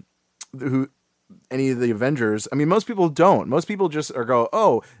who any of the Avengers, I mean, most people don't. Most people just go,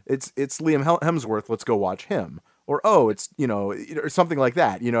 oh, it's Liam Hemsworth, let's go watch him. Or, oh, it's, or something like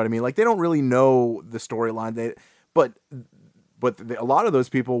that. You know what I mean? Like, they don't really know the storyline. But a lot of those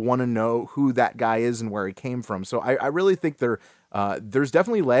people want to know who that guy is and where he came from. So I really think there's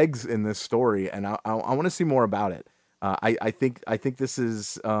definitely legs in this story, and I want to see more about it. I think this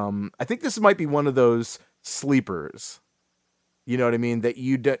is I think this might be one of those sleepers. You know what I mean? That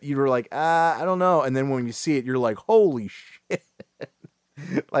you were like, I don't know, and then when you see it, you're like, holy shit!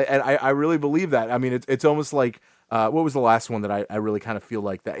 Like, and I really believe that. I mean, it's almost like what was the last one that I really kind of feel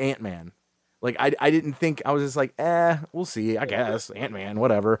like the Ant-Man. Like I didn't think, I was just like, we'll see, I guess, Ant-Man,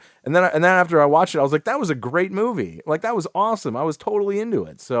 whatever. And then after I watched it, I was like, that was a great movie. Like, that was awesome. I was totally into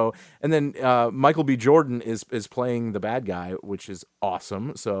it. So, and then Michael B. Jordan is playing the bad guy, which is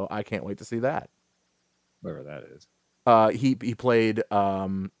awesome. So I can't wait to see that. Whoever that is. He played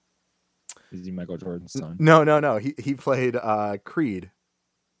Is he Michael Jordan's son? No. He played Creed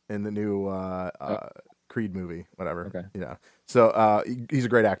in the new Creed movie, whatever. Okay. Yeah. So he's a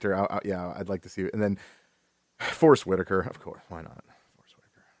great actor. I'd like to see it. And then Forrest Whitaker, of course. Why not? Forrest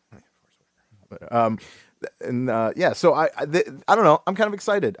Whitaker. But, so I don't know. I'm kind of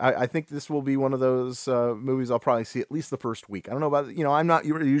excited. I think this will be one of those movies I'll probably see at least the first week. I don't know about, I'm not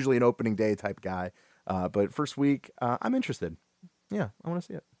usually an opening day type guy, but first week, I'm interested. Yeah, I want to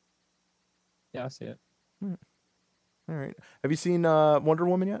see it. Yeah, I'll see it. All right. Have you seen Wonder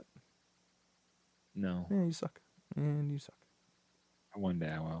Woman yet? No. Yeah, you suck. And you suck. One day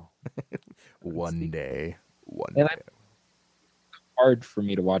I will. One day. It's hard for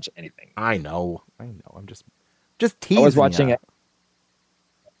me to watch anything. I know. I'm just teasing. I was watching it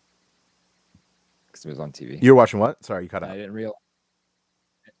because it was on TV. You're watching what? Sorry, you cut out. I didn't realize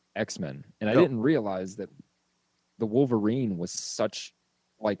X-Men, and I didn't realize that the Wolverine was such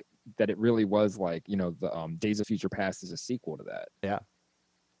like that. It really was like, the Days of Future Past is a sequel to that. Yeah.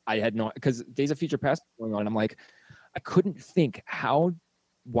 I had no, because Days of Future Past was going on. I'm like, I couldn't think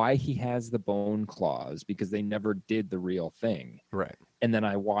why he has the bone claws, because they never did the real thing. Right. And then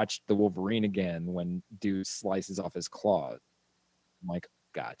I watched the Wolverine again when dude slices off his claw. I'm like,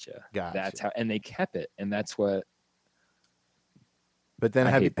 gotcha. That's how, and they kept it, and that's what. But then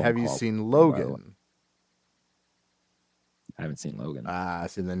have you seen Logan? I haven't seen Logan.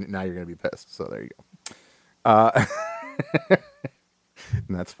 So then now you're gonna be pissed. So there you go.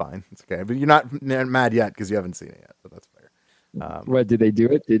 And that's fine. It's okay. But you're not mad yet because you haven't seen it yet. So that's fair. What, did they do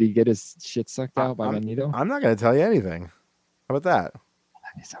it? Did he get his shit sucked out by Magneto? I'm not going to tell you anything. How about that?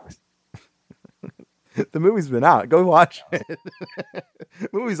 The movie's been out. Go watch it.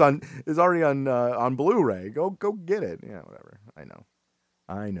 Movie's is already on Blu-ray. Go get it. Yeah, whatever. I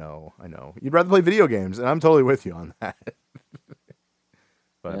know. You'd rather play video games, and I'm totally with you on that.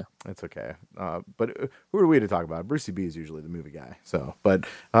 But it's okay. But who are we to talk about? Brucey B is usually the movie guy. So, but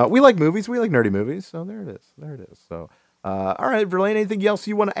we like movies. We like nerdy movies. So there it is. So, all right, Verlaine, anything else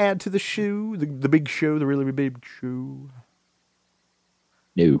you want to add to the show? The big show, the really big show?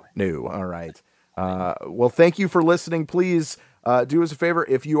 No. All right. Well, thank you for listening. Please do us a favor.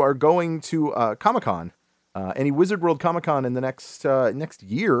 If you are going to Comic-Con, any Wizard World Comic-Con in the next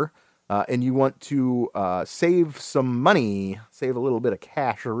year, and you want to save some money, save a little bit of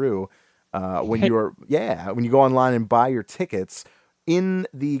casharoo, when you go online and buy your tickets in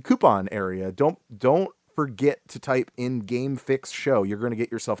the coupon area, don't forget to type in Game Fix Show. You're going to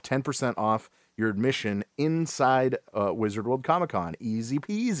get yourself 10% off your admission inside Wizard World Comic-Con. Easy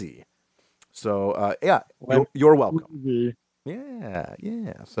peasy. So you're welcome. Yeah.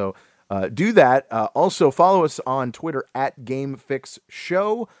 So do that. Also follow us on Twitter at Game Fix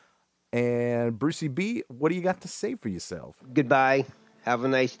Show. And Brucey B, what do you got to say for yourself? Goodbye. Have a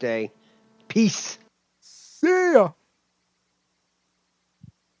nice day. Peace. See ya.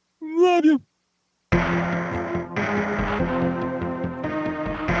 Love you.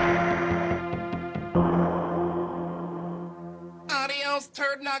 Adios,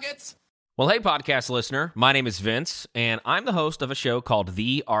 turd nuggets. Well, hey, podcast listener. My name is Vince, and I'm the host of a show called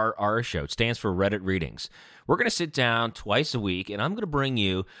The RR Show. It stands for Reddit Readings. We're going to sit down twice a week, and I'm going to bring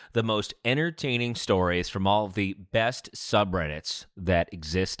you the most entertaining stories from all of the best subreddits that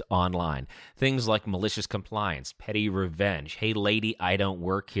exist online. Things like malicious compliance, petty revenge, hey, lady, I don't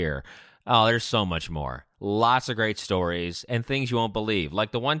work here. Oh, there's so much more. Lots of great stories and things you won't believe.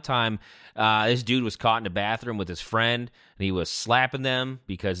 Like the one time this dude was caught in a bathroom with his friend, and he was slapping them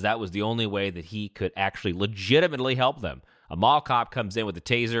because that was the only way that he could actually legitimately help them. A mall cop comes in with a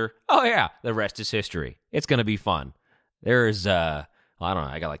taser. Oh, yeah, the rest is history. It's going to be fun. There's, I don't know,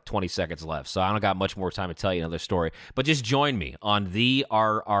 I got like 20 seconds left, so I don't got much more time to tell you another story. But just join me on The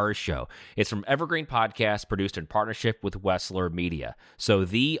RR Show. It's from Evergreen Podcast, produced in partnership with Wessler Media. So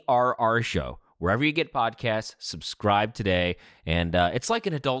The RR Show, wherever you get podcasts, subscribe today. And it's like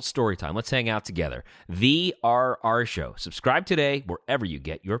an adult story time. Let's hang out together. The RR Show. Subscribe today wherever you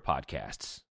get your podcasts.